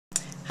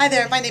Hi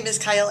there, my name is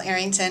Kyle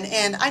Arrington,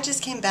 and I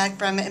just came back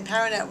from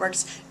Empower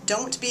Network's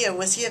Don't Be a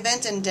Wussy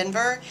event in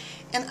Denver,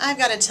 and I've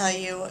got to tell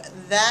you,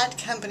 that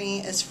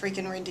company is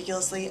freaking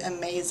ridiculously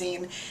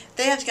amazing.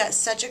 They have got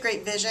such a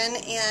great vision,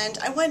 and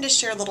I wanted to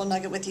share a little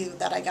nugget with you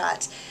that I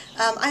got.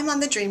 I'm on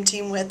the Dream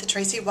Team with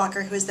Tracy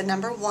Walker, who is the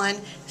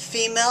 #1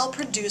 female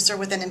producer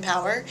within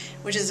Empower,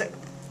 which is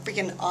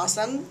freaking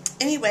awesome.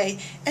 Anyway,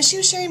 and she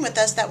was sharing with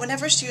us that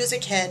whenever she was a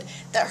kid,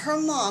 that her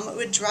mom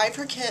would drive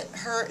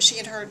she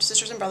and her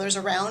sisters and brothers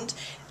around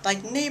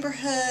like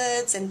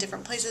neighborhoods and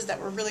different places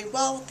that were really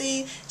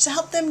wealthy to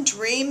help them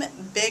dream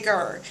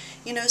bigger.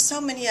 You know,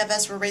 so many of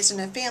us were raised in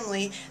a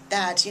family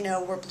that,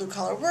 were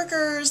blue-collar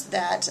workers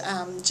that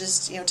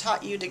just,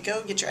 taught you to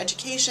go get your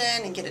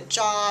education and get a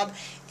job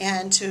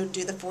and to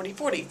do the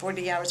 40-40,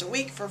 40 hours a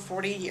week for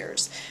 40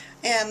 years.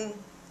 And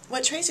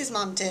what Tracy's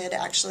mom did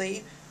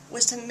actually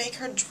was to make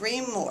her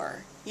dream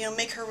more,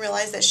 make her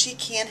realize that she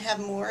can have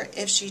more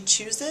if she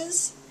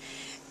chooses.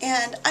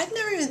 And I've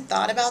never even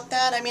thought about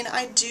that. I mean,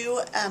 I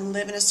do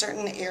live in a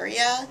certain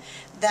area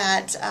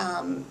that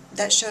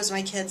that shows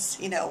my kids,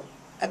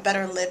 a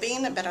better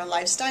living, a better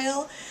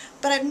lifestyle,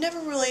 but I've never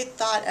really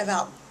thought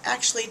about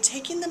actually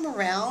taking them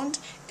around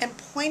and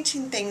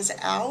pointing things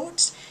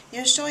out,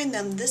 showing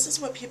them this is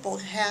what people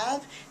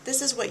have,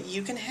 this is what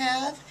you can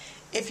have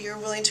if you're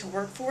willing to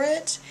work for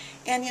it.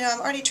 And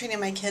I'm already training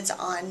my kids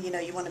on,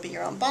 you want to be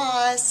your own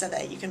boss so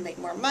that you can make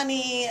more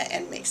money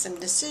and make some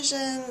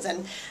decisions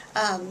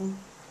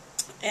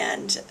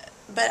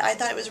but I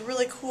thought it was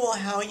really cool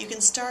how you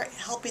can start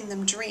helping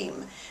them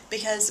dream,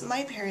 because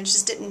my parents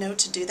just didn't know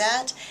to do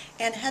that,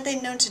 and had they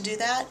known to do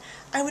that,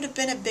 I would have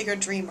been a bigger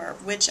dreamer,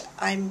 which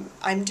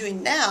I'm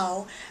doing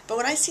now. But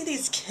when I see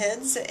these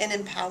kids in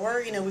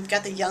Empower, we've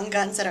got the young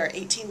guns that are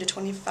 18 to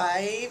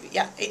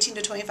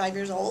 25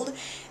 years old,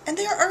 and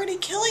they're already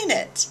killing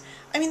it.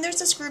 I mean, there's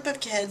this group of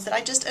kids that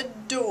I just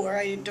adore.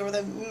 I adore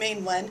the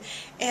main one,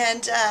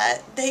 and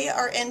they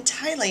are in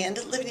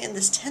Thailand living in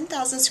this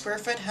 10,000 square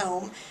foot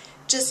home,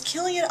 just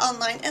killing it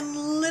online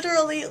and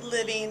literally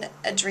living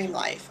a dream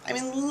life. I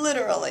mean,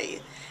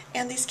 literally.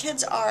 And these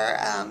kids are,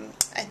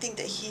 I think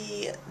that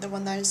the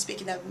one that I'm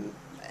speaking of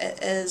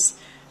is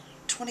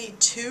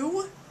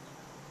 22,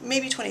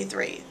 maybe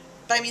 23.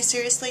 But I mean,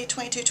 seriously,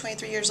 22,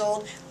 23 years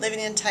old, living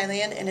in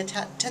Thailand in a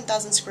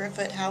 10,000 square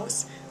foot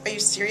house. Are you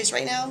serious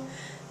right now?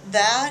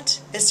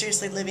 That is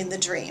seriously living the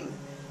dream.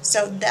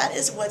 So that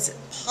is what's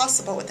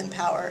possible with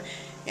Empower.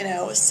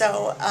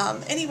 So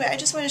anyway, I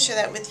just want to share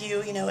that with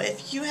you.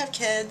 If you have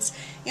kids,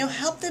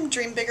 help them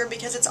dream bigger,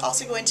 because it's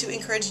also going to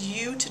encourage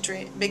you to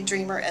dream big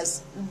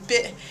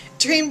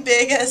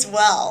as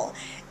well.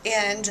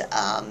 And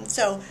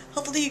so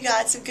hopefully you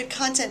got some good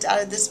content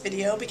out of this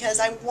video, because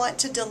I want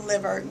to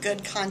deliver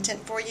good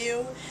content for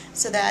you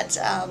so that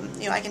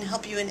I can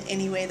help you in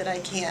any way that I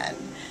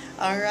can.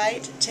 All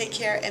right, take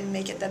care and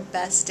make it the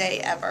best day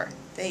ever.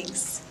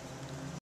 Thanks.